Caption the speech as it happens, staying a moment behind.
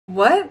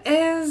What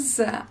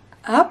is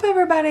up,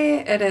 everybody?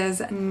 It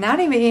is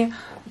Natty B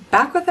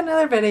back with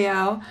another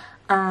video.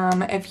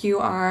 If you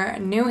are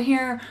new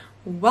here,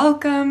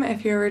 welcome.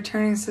 If you're a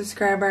returning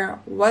subscriber,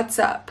 what's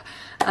up?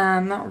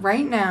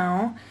 Right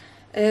now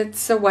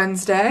it's a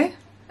Wednesday.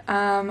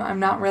 I'm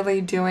not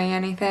really doing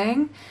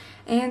anything,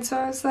 and so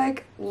I was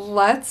like,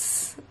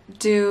 let's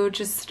do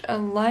just a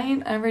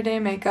light everyday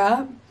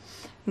makeup.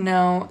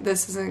 No,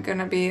 this isn't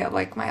gonna be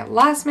like my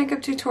last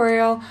makeup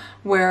tutorial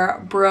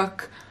where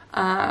Brooke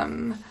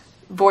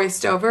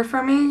voiced over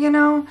for me, you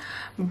know,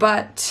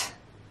 but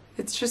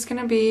it's just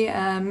gonna be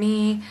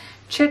me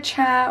chit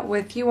chat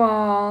with you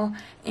all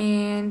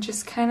and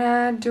just kind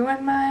of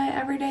doing my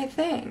everyday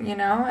thing, you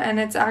know, and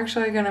it's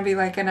actually gonna be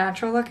like a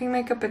natural looking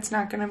makeup. It's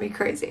not gonna be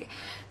crazy,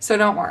 so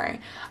don't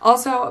worry.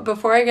 Also,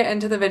 before I get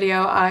into the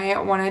video, I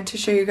wanted to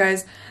show you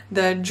guys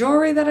the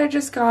jewelry that I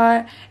just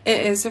got.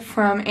 It is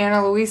from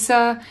Ana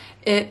Luisa.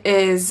 It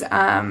is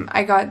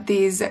I got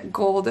these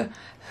gold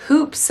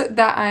hoops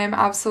that I'm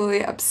absolutely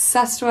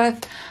obsessed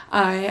with.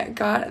 I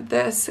got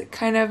this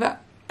kind of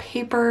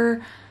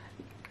paper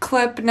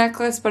clip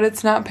necklace, but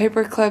it's not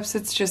paper clips,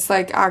 it's just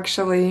like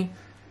actually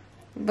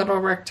little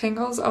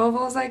rectangles,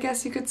 ovals, I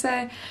guess you could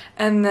say.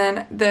 And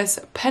then this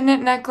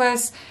pendant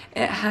necklace,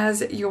 it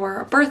has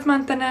your birth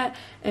month in it,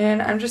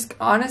 and I'm just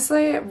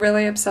honestly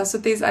really obsessed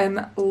with these.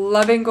 I'm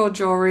loving gold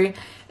jewelry,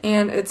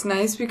 and it's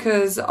nice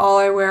because all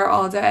I wear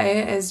all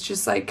day is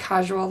just like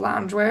casual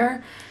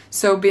loungewear.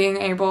 So being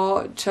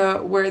able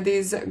to wear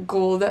these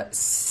gold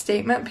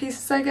statement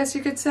pieces, I guess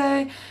you could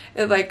say,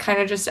 it like kind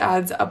of just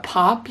adds a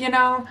pop, you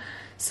know?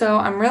 So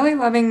I'm really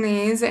loving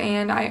these,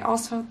 and I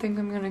also think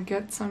I'm going to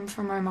get some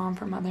for my mom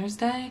for Mother's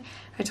Day.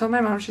 I told my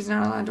mom she's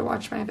not allowed to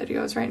watch my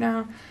videos right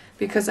now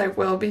because I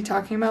will be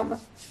talking about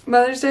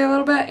Mother's Day a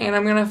little bit, and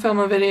I'm going to film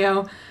a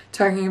video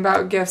talking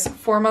about gifts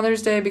for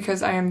Mother's Day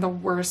because I am the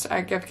worst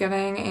at gift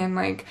giving, and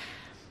like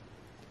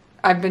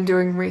I've been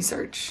doing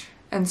research.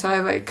 And so I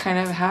like kind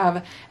of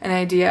have an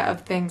idea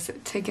of things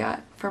to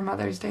get for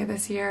Mother's Day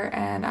this year,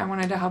 and I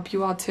wanted to help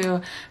you all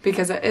too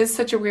because it is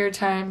such a weird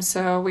time,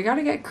 so we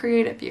gotta get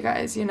creative, you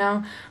guys, you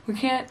know? We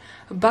can't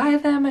buy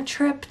them a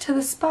trip to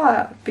the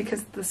spa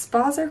because the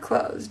spas are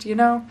closed, you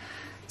know?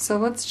 So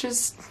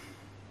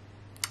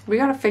we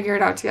gotta figure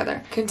it out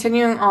together.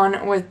 Continuing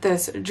on with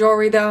this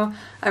jewelry though,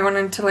 I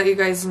wanted to let you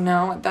guys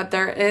know that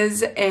there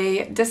is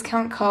a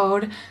discount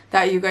code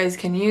that you guys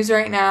can use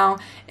right now.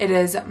 It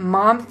is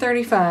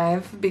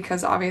MOM35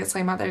 because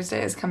obviously Mother's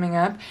Day is coming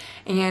up,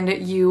 and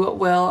you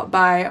will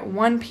buy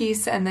one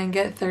piece and then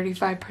get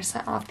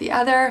 35% off the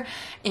other,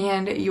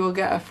 and you will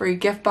get a free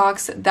gift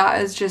box.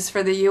 That is just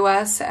for the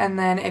US, and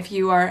then if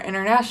you are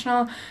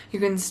international, you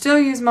can still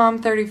use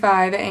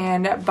MOM35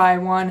 and buy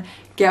one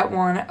get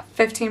one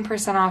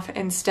 15% off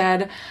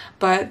instead.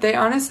 But they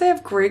honestly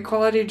have great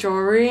quality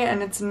jewelry,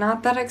 and it's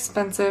not that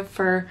expensive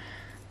for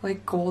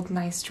like gold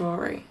nice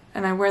jewelry,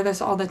 and I wear this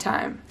all the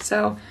time.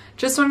 So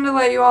just wanted to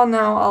let you all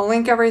know. I'll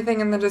link everything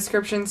in the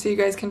description so you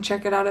guys can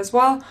check it out as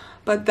well.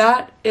 But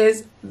that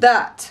is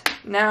that.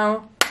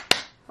 Now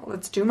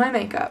let's do my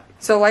makeup.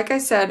 So like I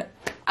said,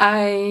 I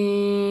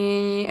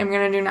am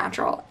gonna do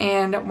natural,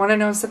 and want to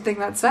know something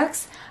that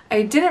sucks?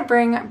 I didn't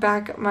bring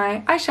back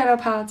my eyeshadow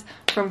palettes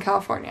from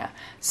California.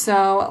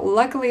 So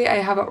luckily I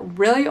have a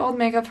really old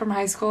makeup from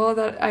high school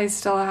that I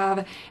still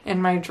have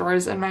in my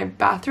drawers in my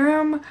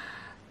bathroom,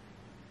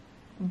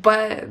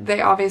 but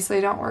they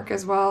obviously don't work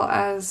as well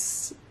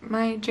as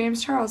my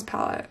James Charles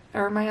palette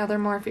or my other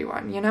Morphe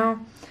one, you know?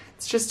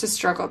 It's just a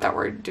struggle that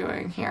we're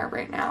doing here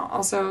right now.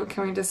 Also,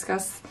 can we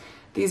discuss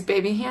these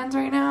baby hands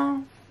right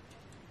now?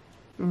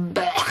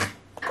 Blech.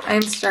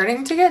 I'm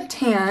starting to get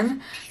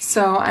tan,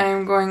 so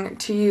I'm going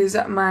to use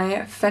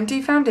my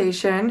Fenty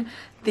foundation,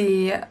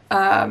 the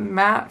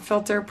Matte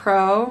Filter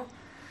Pro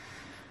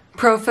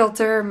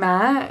Filter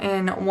Matte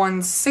in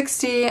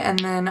 160, and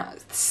then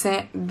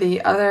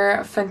the other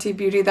Fenty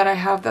Beauty that I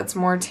have that's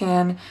more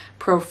tan,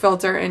 Pro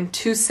Filter in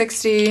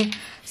 260.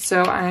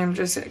 So I'm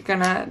just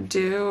gonna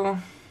do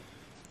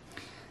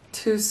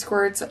 2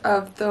 squirts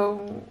of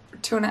the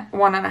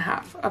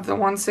 1.5 of the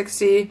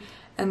 160,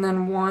 and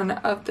then 1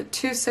 of the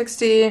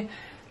 260.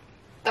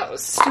 That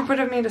was stupid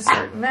of me to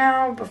start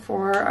now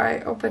before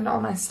I opened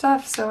all my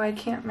stuff, so I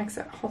can't mix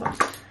it. Hold on.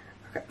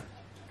 Okay.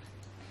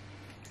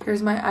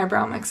 Here's my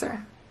eyebrow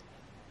mixer.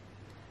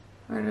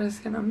 We're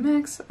just gonna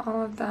mix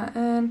all of that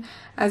in.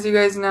 As you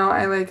guys know,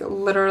 I like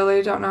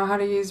literally don't know how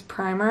to use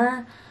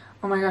primer.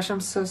 Oh my gosh,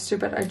 I'm so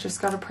stupid. I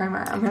just got a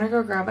primer. I'm gonna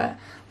go grab it.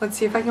 Let's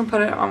see if I can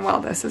put it on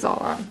while this is all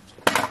on.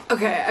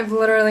 Okay, I've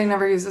literally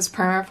never used this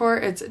primer before.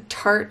 It's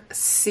Tarte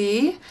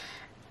C,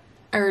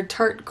 or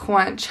Tarte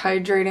Quench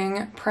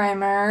Hydrating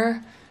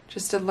Primer.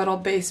 Just a little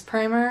base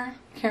primer.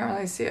 Can't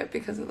really see it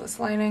because of this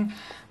lighting,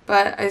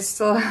 but I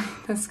still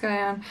have this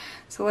guy on.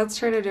 So let's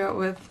try to do it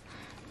with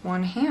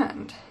one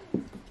hand.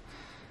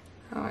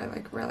 Oh, I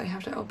like really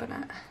have to open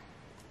it.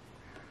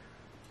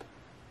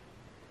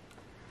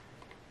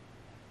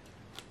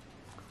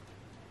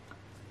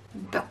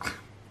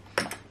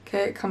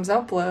 Okay, it comes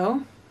out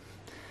blue.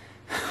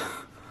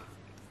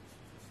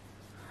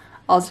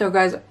 Also,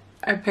 guys,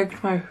 I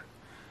picked my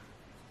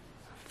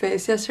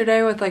face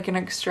yesterday with like an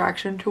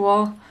extraction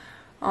tool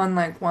on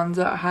like ones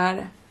that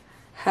had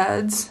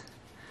heads,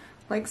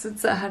 like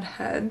sits that had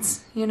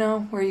heads, you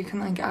know, where you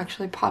can like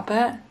actually pop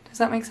it. Does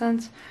that make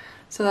sense?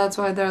 So that's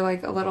why they're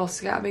like a little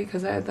scabby,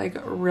 because I had like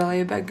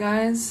really big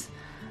guys.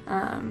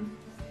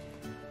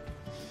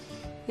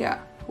 Yeah,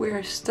 we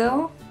are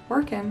still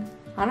working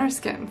on our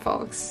skin,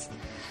 folks.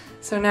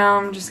 So now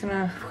I'm just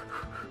gonna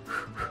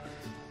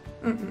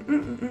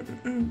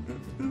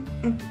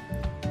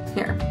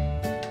here,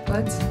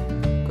 let's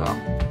go.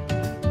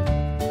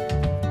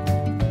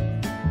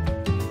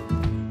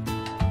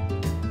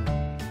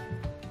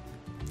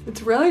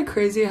 It's really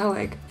crazy how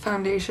like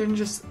foundation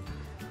just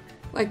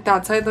like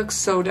that side looks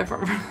so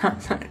different from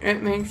that side.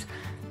 It makes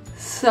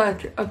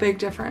such a big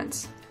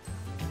difference.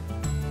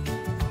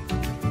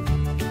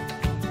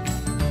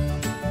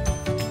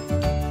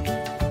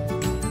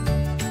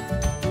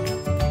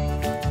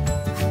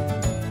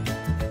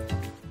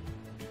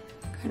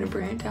 Kind of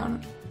bring it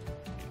down.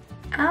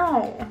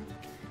 Ow!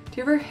 Do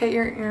you ever hit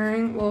your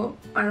earring? Well,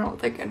 I don't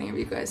think any of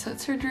you guys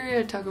had surgery.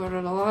 I talk about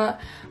it a lot,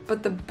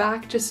 but the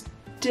back just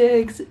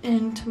digs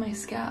into my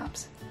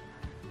scabs.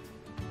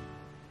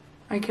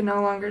 I can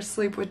no longer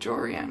sleep with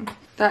jewelry in.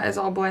 That is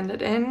all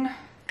blended in.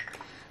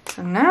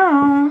 So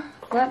now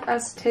let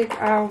us take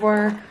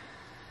our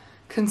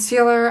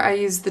concealer. I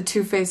use the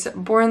Too Faced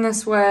Born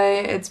This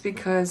Way. It's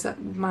because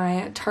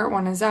my Tarte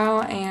one is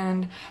out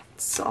and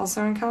it's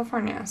also in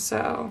California.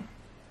 So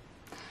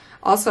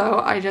also,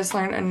 I just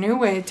learned a new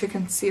way to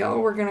conceal.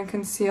 We're gonna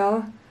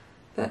conceal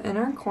the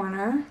inner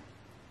corner.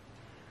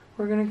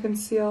 We're gonna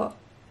conceal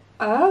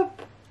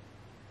up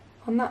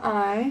on the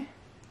eye.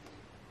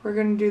 We're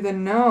gonna do the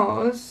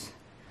nose.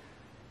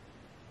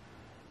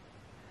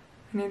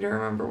 I need to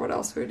remember what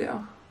else we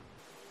do.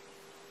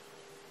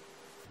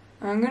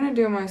 I'm gonna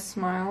do my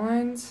smile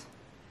lines.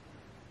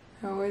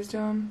 I always do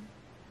them.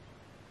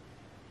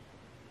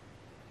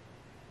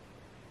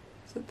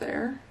 Is it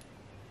there?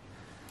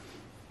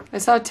 I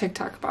saw a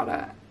TikTok about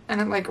it,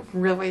 and it like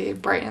really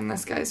brightened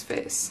this guy's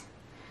face.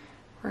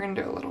 We're gonna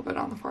do a little bit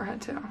on the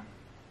forehead too.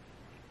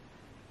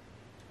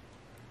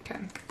 Okay.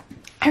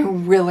 I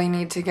really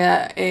need to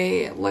get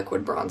a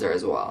liquid bronzer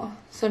as well.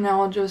 So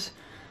now I'll just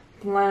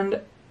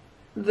blend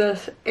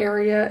this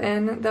area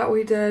in that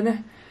we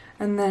did,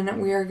 and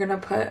then we are gonna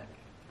put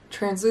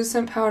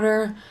translucent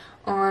powder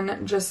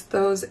on just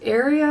those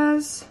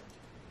areas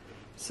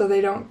so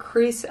they don't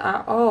crease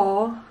at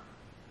all.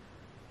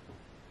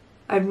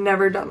 I've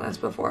never done this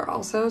before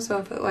also, so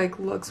if it like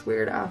looks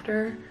weird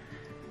after,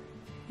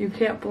 you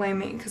can't blame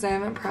me because I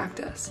haven't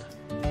practiced.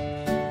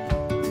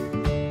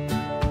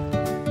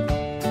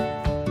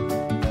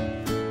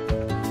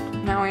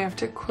 Now we have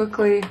to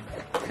quickly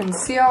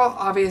conceal.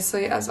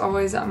 Obviously, as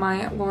always,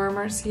 my Laura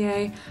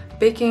Mercier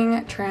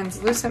Baking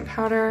Translucent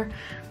Powder.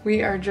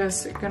 We are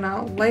just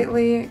gonna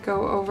lightly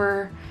go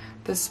over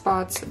the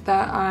spots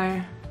that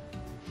I'm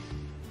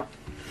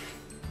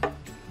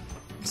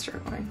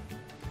struggling.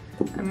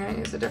 I'm gonna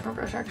use a different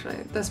brush actually,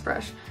 this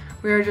brush.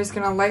 We are just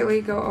gonna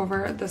lightly go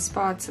over the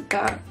spots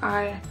that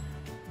I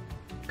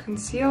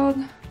concealed.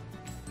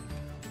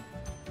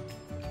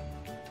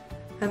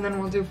 And then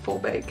we'll do full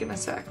bake in a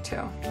sec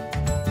too.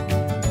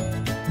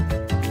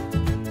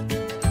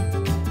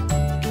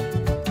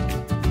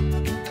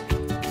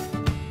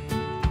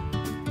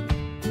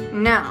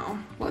 Now,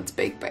 let's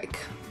bake.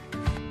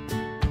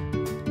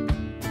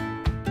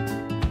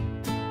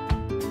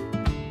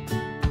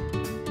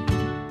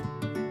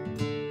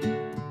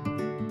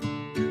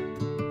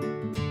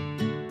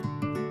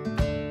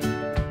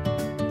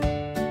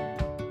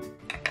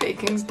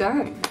 Baking's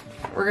done.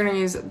 We're gonna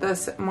use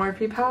this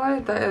Morphe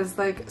palette that is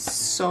like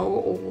so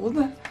old.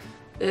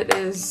 It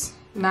is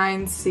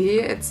 9C.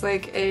 It's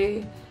like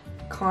a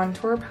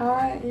contour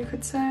palette, you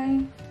could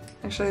say.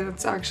 Actually,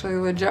 that's actually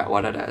legit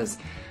what it is.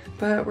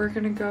 But we're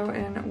gonna go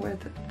in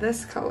with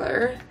this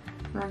color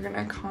and we're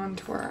gonna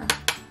contour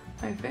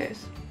my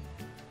face.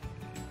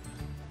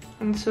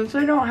 And since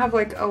I don't have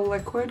like a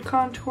liquid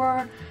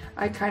contour,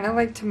 I kind of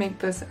like to make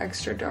this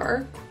extra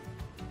dark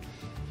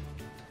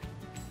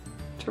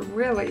to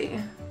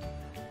really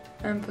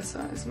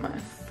emphasize my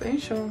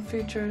facial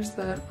features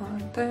that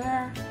aren't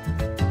there.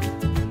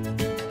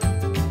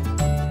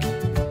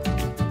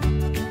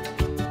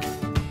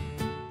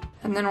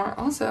 And then we're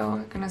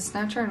also gonna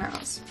snatch our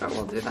nose, but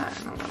we'll do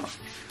that in a little.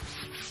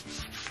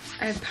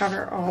 I have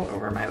powder all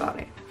over my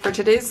body. For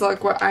today's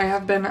look, what I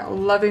have been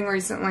loving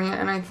recently,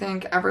 and I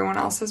think everyone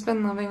else has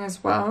been loving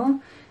as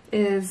well,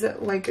 is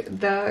like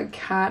the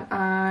cat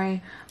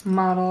eye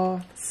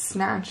model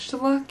snatched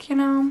look, you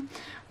know,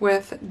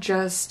 with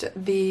just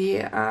the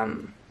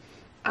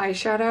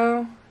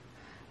eyeshadow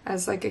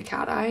as like a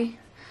cat eye.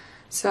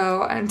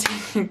 So I'm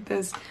taking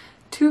this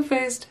Too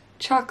Faced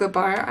chocolate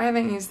bar. I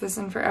haven't used this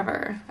in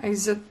forever. I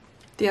used it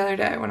the other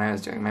day when I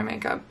was doing my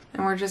makeup.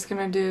 And we're just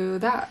gonna do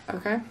that,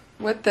 okay?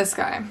 With this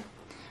guy.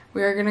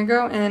 We are gonna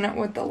go in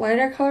with the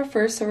lighter color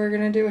first, so we're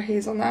gonna do a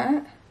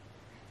hazelnut.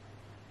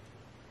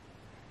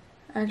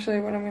 Actually,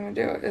 what I'm gonna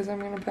do is I'm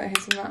gonna put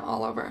hazelnut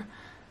all over.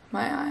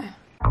 my eye.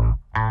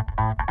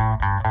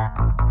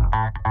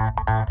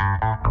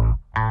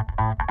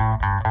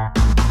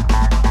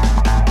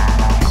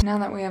 Now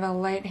that we have a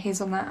light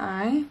hazelnut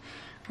eye,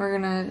 we're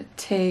gonna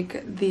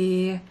take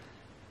the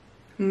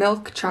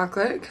milk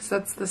chocolate, because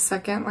that's the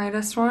second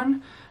lightest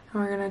one,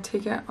 and we're gonna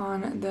take it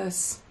on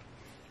this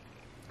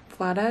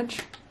flat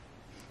edge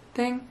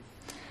thing,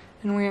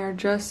 and we are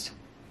just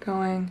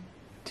going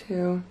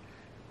to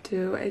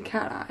do a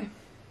cat eye.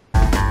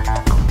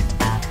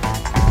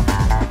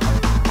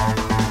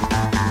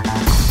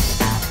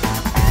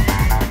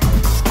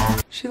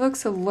 She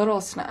looks a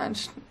little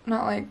snatched,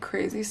 not like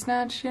crazy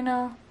snatched, you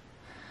know?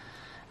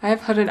 I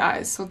have hooded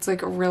eyes, so it's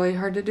like really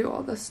hard to do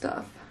all this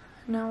stuff.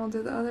 Now we'll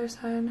do the other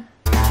side.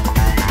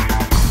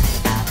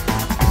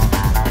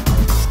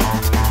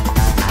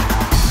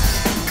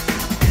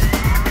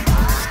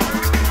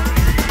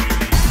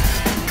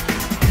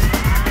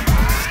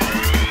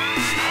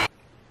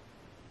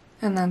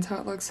 And that's how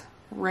it looks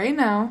right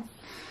now.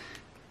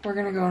 We're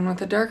gonna go in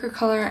with a darker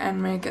color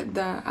and make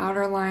the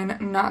outer line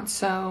not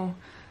so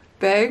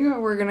big.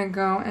 We're gonna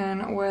go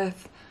in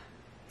with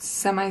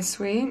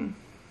Semi-Sweet.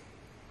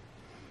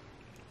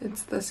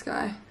 It's this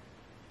guy.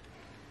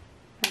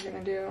 We're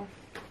gonna do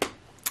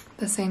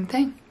the same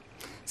thing.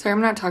 Sorry, I'm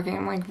not talking,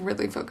 I'm like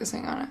really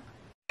focusing on it.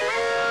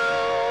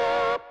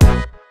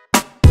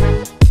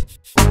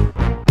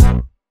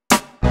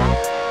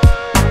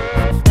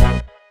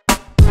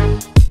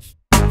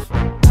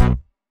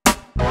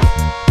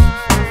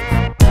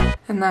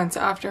 And that's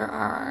after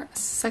our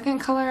second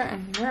color,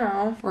 and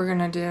now we're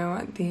gonna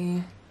do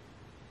the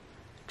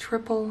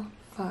triple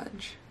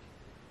fudge.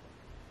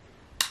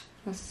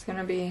 This is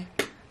gonna be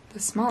the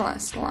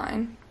smallest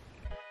line.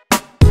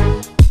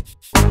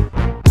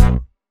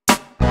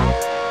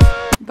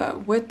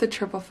 But with the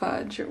triple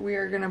fudge, we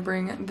are gonna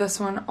bring this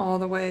one all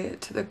the way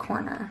to the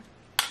corner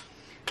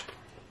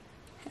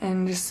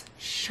and just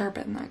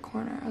sharpen that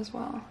corner as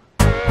well.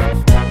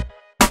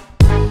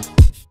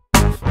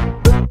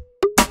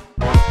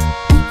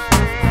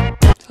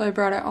 So I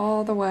brought it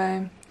all the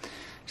way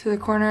to the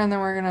corner, and then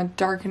we're gonna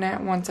darken it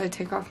once I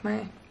take off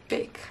my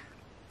bake.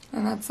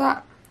 And that's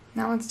that.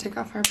 Now let's take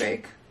off our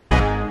bake.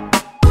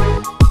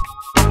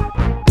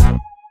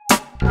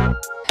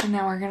 And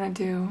now we're gonna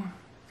do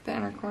the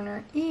inner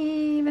corner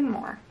even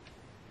more.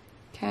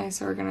 Okay,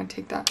 so we're gonna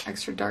take that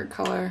extra dark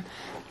color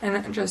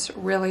and just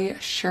really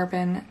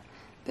sharpen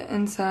the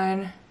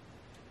inside.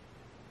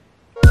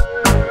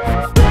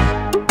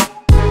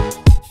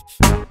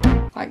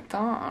 Like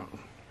that.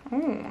 Oh,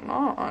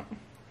 not.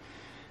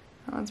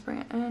 Now let's bring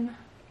it in.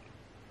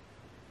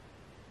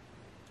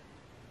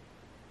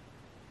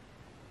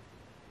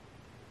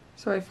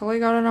 So I fully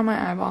got it on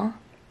my eyeball.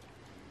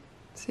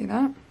 See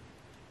that?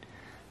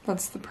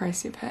 That's the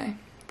price you pay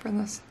for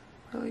this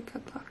really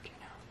good look, you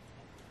know.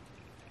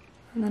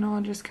 And then I'll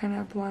just kind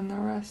of blend the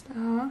rest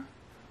out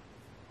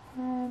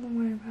all the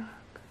way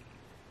back.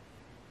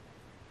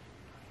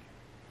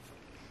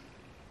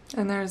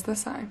 And there's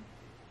this eye.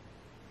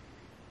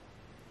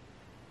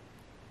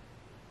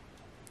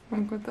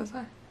 Wink with this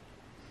eye.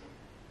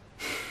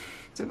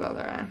 Do the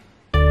other eye.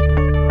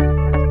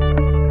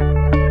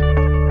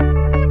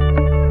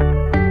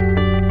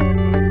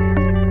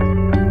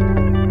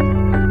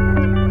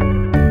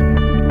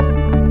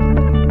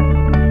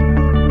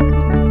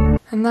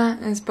 And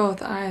that is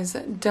both eyes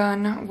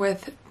done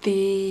with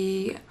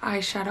the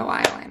eyeshadow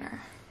eyeliner.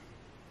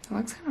 It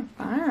looks kind of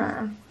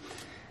fun.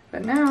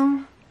 But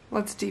now,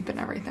 let's deepen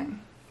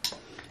everything.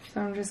 So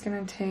I'm just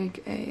gonna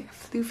take a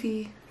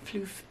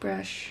floof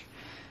brush.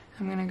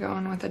 I'm gonna go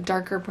in with a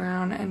darker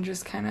brown and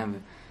just kind of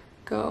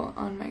go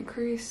on my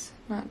crease.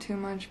 Not too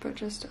much, but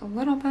just a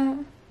little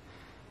bit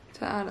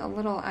to add a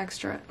little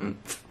extra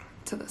oomph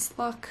to this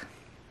look.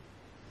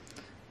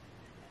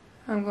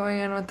 I'm going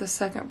in with the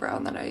second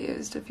brown that I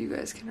used, if you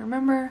guys can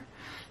remember,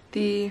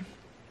 the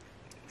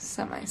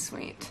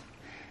Semi-Sweet.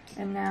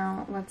 And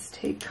now let's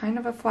take kind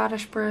of a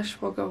flattish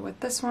brush. We'll go with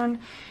this one,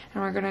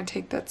 and we're gonna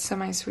take that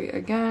Semi-Sweet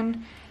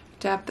again,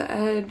 dab the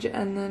edge,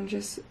 and then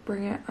just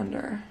bring it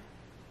under.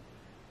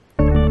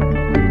 And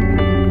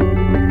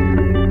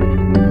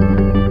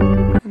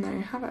there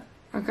you have it,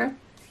 okay?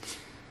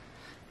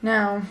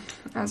 Now,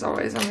 as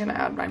always, I'm gonna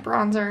add my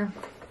bronzer.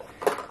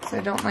 I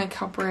don't like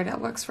how bright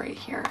it looks right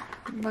here.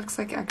 It looks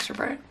like extra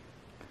bright.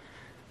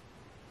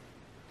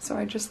 So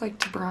I just like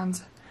to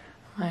bronze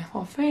my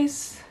whole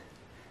face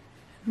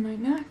and my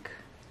neck.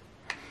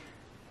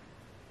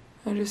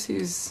 I just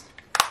use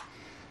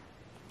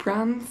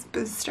Bronze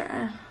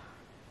Booster.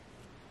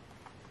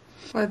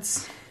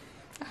 Let's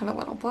add a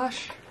little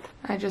blush.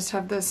 I just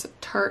have this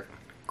Tarte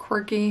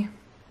Quirky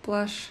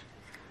blush,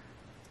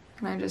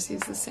 and I just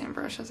use the same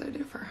brush as I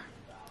do for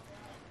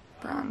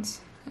bronze.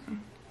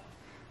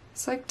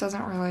 It's like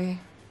doesn't really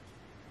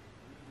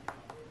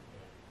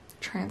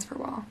transfer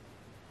well.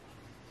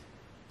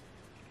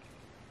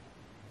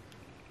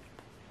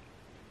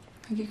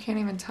 Like you can't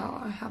even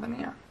tell I haven't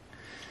yet.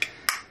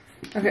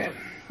 Okay,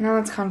 now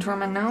let's contour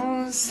my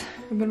nose.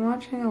 I've been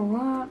watching a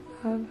lot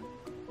of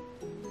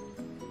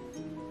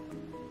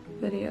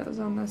the videos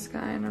on this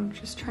guy, and I'm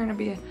just trying to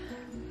be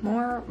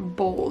more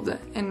bold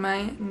in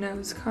my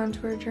nose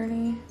contour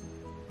journey.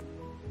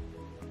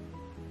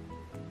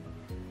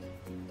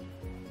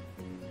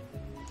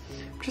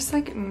 I'm just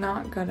like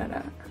not good at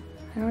it.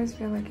 I always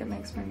feel like it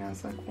makes my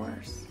nose look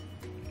worse.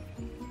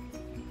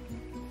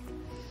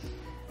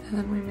 And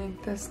then we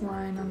make this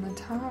line on the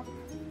top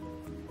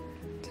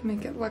to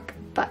make it look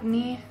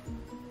buttony.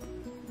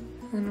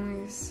 And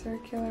then we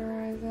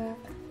circularize it.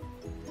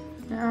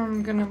 Now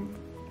I'm gonna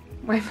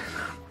wipe it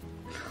off.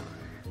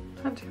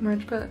 Not too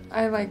much, but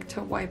I like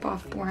to wipe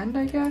off blend,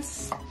 I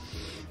guess.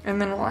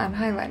 And then we'll add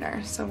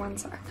highlighter, so one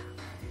sec.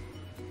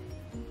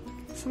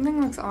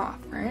 Something looks off,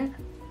 right?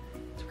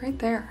 It's right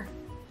there.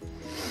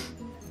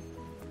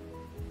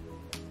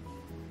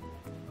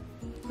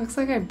 Looks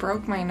like I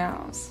broke my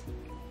nose.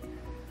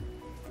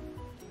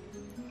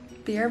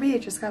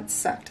 BRB just got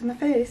sucked in the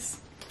face.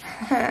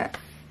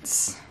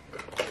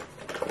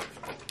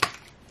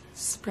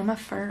 Spray my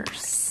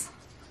first.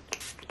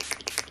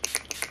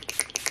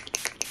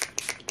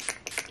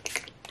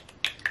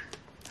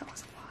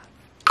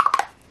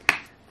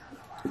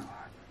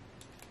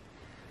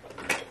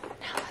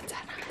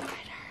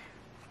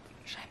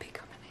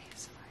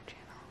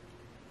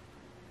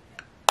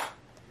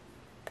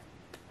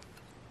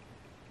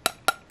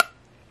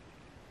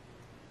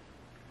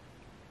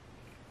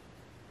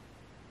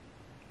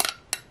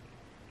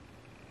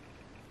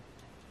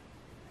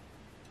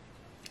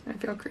 I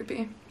feel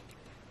creepy.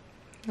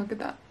 Look at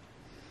that.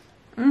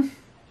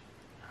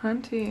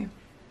 Hunty.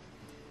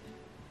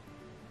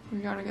 We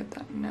gotta get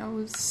that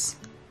nose.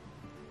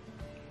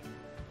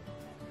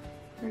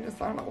 We just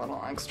thought a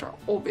little extra,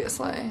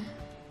 obviously.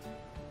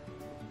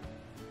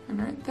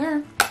 And right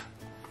there.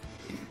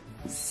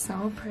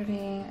 So pretty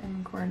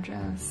and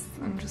gorgeous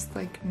and just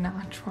like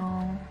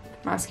natural.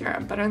 Mascara,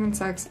 better than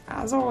sex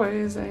as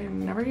always. I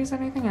never use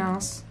anything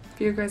else.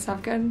 If you guys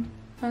have good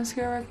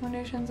mascara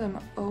recommendations, I'm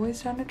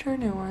always down to try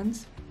new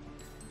ones.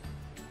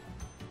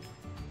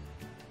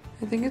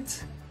 I think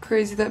it's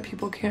crazy that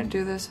people can't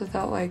do this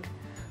without like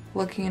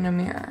looking in a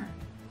mirror.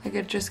 Like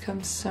it just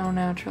comes so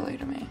naturally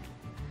to me.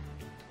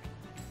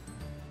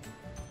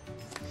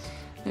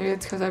 Maybe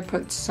it's because I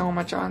put so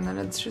much on that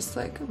it's just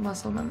like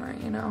muscle memory,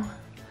 you know?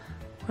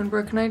 When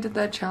Brooke and I did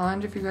that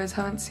challenge, if you guys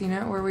haven't seen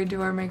it, where we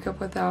do our makeup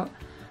without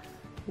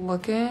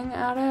looking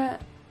at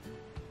it,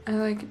 I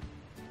like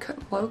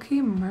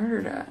low-key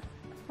murdered it.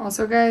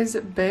 Also guys,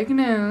 big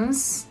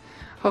news.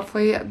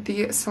 Hopefully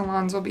the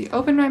salons will be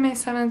open by May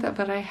 7th,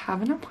 but I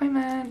have an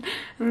appointment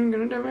and I'm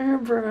gonna do my hair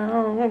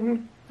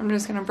brown. I'm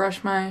just gonna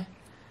brush my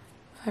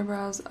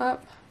eyebrows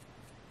up.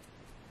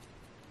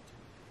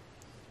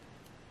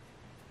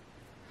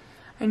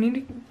 I need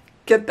to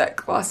get that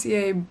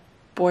Glossier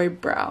boy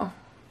brow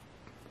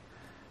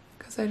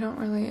because I don't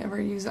really ever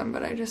use them,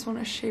 but I just want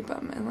to shape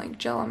them and like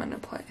gel them into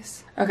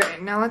place. Okay,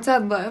 now let's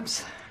add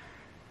lips.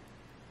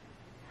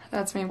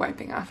 That's me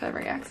wiping off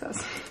every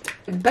excess.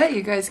 I bet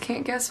you guys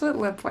can't guess what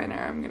lip liner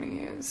I'm gonna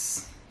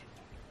use.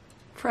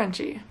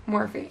 Frenchie,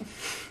 Morphe.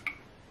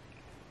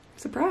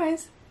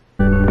 Surprise!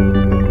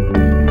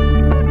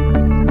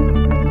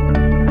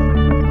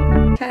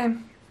 Okay,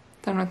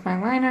 done with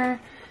my liner.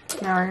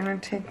 Now we're gonna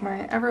take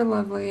my ever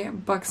lovely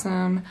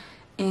Buxom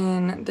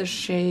in the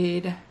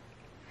shade,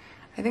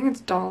 I think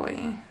it's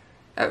Dolly.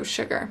 Oh,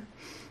 Sugar.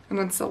 And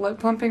it's the lip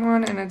plumping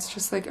one, and it's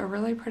just like a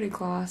really pretty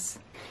gloss.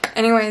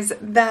 Anyways,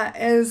 that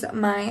is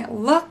my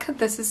look.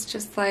 This is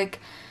just like,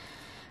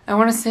 I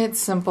want to say it's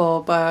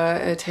simple,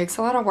 but it takes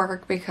a lot of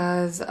work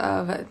because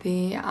of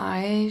the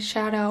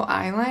eyeshadow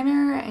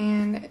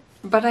eyeliner,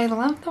 but I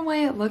love the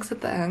way it looks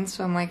at the end,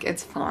 so I'm like,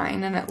 it's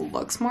fine, and it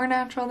looks more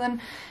natural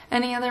than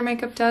any other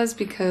makeup does,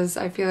 because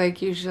I feel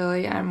like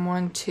usually I'm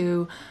one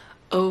to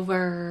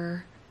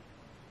overdo.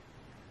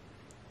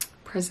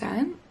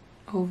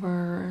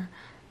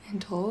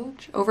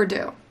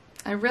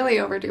 I really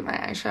overdo my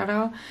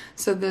eyeshadow,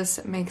 so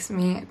this makes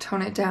me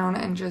tone it down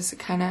and just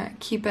kind of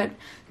keep it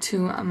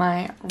to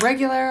my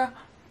regular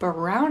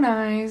brown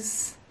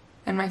eyes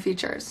and my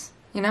features,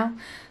 you know?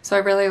 So I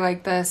really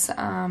like this.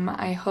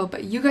 I hope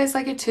you guys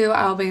like it too.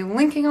 I'll be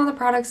linking all the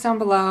products down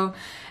below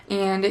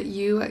and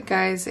you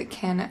guys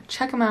can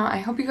check them out. I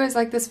hope you guys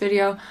like this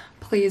video.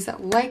 Please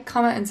like,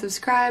 comment, and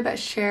subscribe.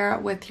 Share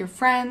with your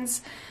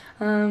friends.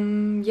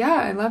 Yeah,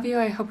 I love you.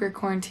 I hope your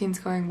quarantine's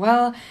going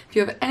well. If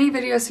you have any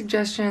video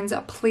suggestions,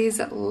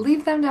 please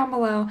leave them down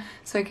below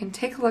so I can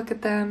take a look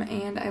at them.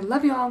 And I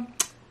love you all,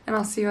 and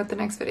I'll see you at the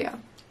next video.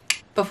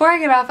 Before I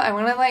get off, I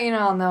want to let you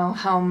all know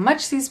how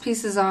much these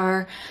pieces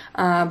are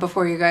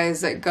before you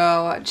guys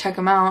go check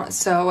them out.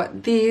 So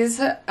these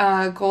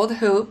gold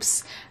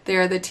hoops, they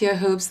are the Tia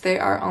hoops. They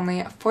are only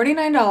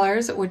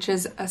 $49, which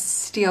is a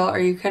steal. Are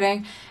you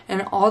kidding?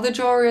 And all the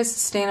jewelry is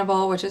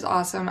sustainable, which is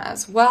awesome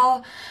as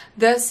well.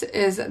 This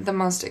is the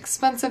most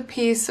expensive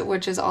piece,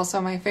 which is also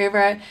my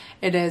favorite.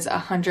 It is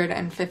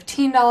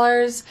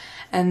 $115.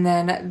 And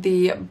then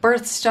the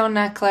birthstone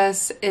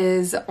necklace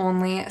is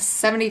only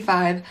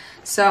 $75.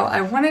 So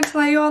I wanted to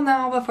let you all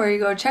know before you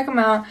go check them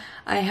out.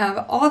 I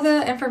have all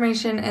the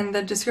information in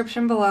the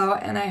description below,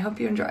 and I hope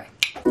you enjoy.